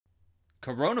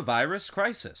Coronavirus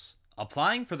crisis.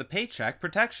 Applying for the Paycheck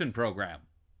Protection Program.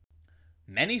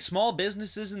 Many small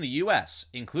businesses in the U.S.,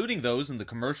 including those in the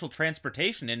commercial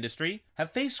transportation industry, have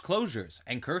faced closures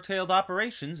and curtailed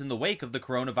operations in the wake of the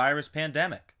coronavirus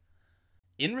pandemic.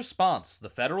 In response, the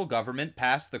federal government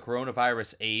passed the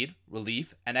Coronavirus Aid,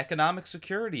 Relief, and Economic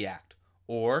Security Act,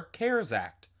 or CARES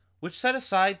Act, which set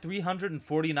aside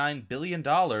 $349 billion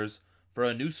for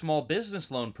a new small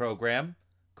business loan program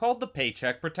called the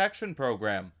Paycheck Protection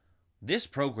Program. This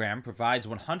program provides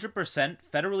 100%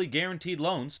 federally guaranteed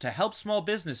loans to help small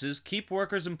businesses keep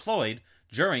workers employed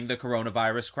during the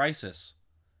coronavirus crisis.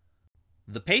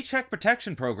 The Paycheck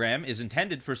Protection Program is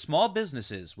intended for small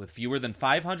businesses with fewer than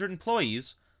 500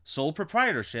 employees, sole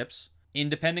proprietorships,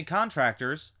 independent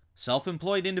contractors,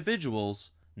 self-employed individuals,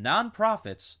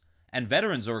 nonprofits, and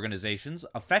veterans organizations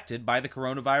affected by the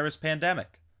coronavirus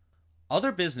pandemic.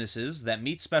 Other businesses that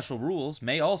meet special rules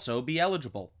may also be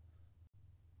eligible.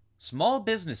 Small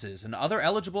businesses and other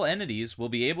eligible entities will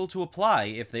be able to apply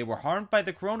if they were harmed by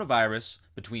the coronavirus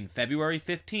between February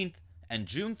 15th and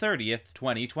June 30th,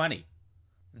 2020.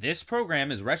 This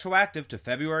program is retroactive to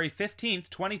February 15th,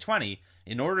 2020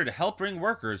 in order to help bring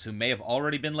workers who may have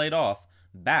already been laid off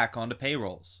back onto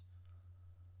payrolls.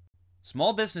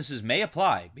 Small businesses may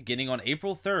apply beginning on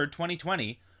April 3rd,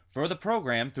 2020 for the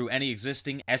program through any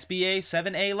existing SBA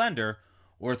 7A lender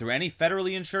or through any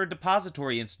federally insured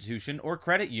depository institution or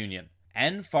credit union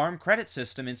and farm credit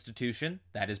system institution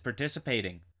that is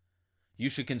participating. You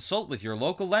should consult with your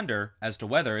local lender as to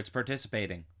whether it's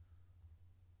participating.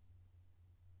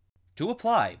 To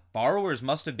apply, borrowers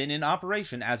must have been in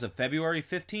operation as of February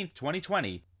 15,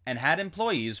 2020 and had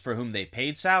employees for whom they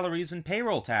paid salaries and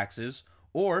payroll taxes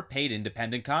or paid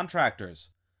independent contractors.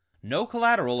 No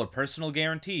collateral or personal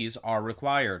guarantees are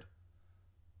required.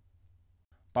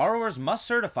 Borrowers must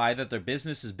certify that their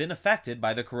business has been affected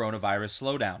by the coronavirus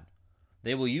slowdown.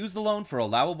 They will use the loan for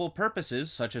allowable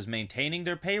purposes such as maintaining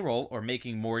their payroll or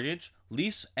making mortgage,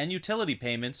 lease, and utility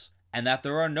payments, and that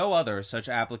there are no other such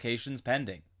applications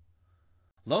pending.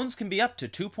 Loans can be up to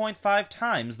 2.5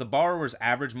 times the borrower's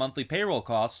average monthly payroll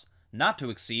costs, not to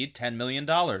exceed $10 million.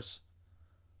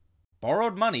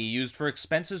 Borrowed money used for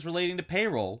expenses relating to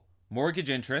payroll, mortgage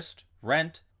interest,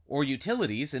 rent, or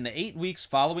utilities in the 8 weeks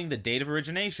following the date of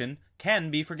origination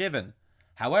can be forgiven.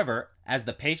 However, as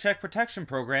the Paycheck Protection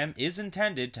Program is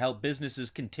intended to help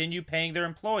businesses continue paying their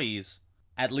employees,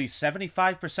 at least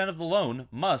 75% of the loan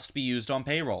must be used on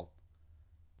payroll.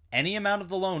 Any amount of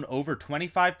the loan over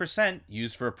 25%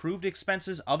 used for approved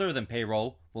expenses other than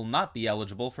payroll will not be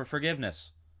eligible for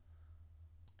forgiveness.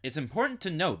 It's important to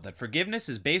note that forgiveness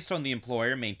is based on the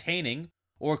employer maintaining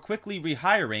or quickly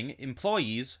rehiring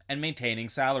employees and maintaining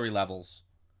salary levels.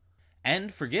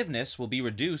 And forgiveness will be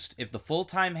reduced if the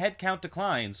full-time headcount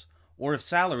declines or if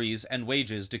salaries and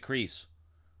wages decrease.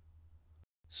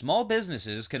 Small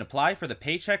businesses can apply for the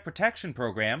Paycheck Protection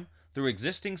Program through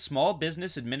existing Small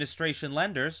Business Administration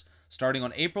lenders starting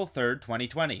on April 3rd,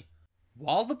 2020.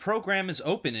 While the program is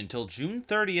open until June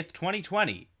 30th,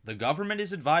 2020, the government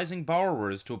is advising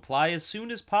borrowers to apply as soon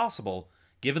as possible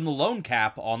given the loan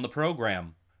cap on the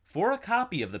program. For a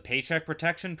copy of the Paycheck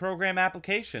Protection Program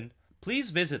application,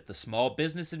 please visit the Small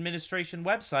Business Administration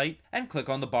website and click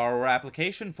on the Borrower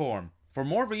Application form. For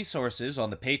more resources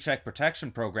on the Paycheck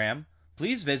Protection Program,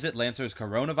 please visit Lancer's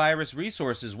Coronavirus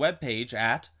Resources webpage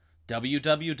at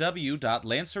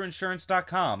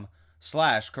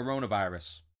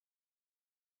www.lancerinsurance.com/coronavirus.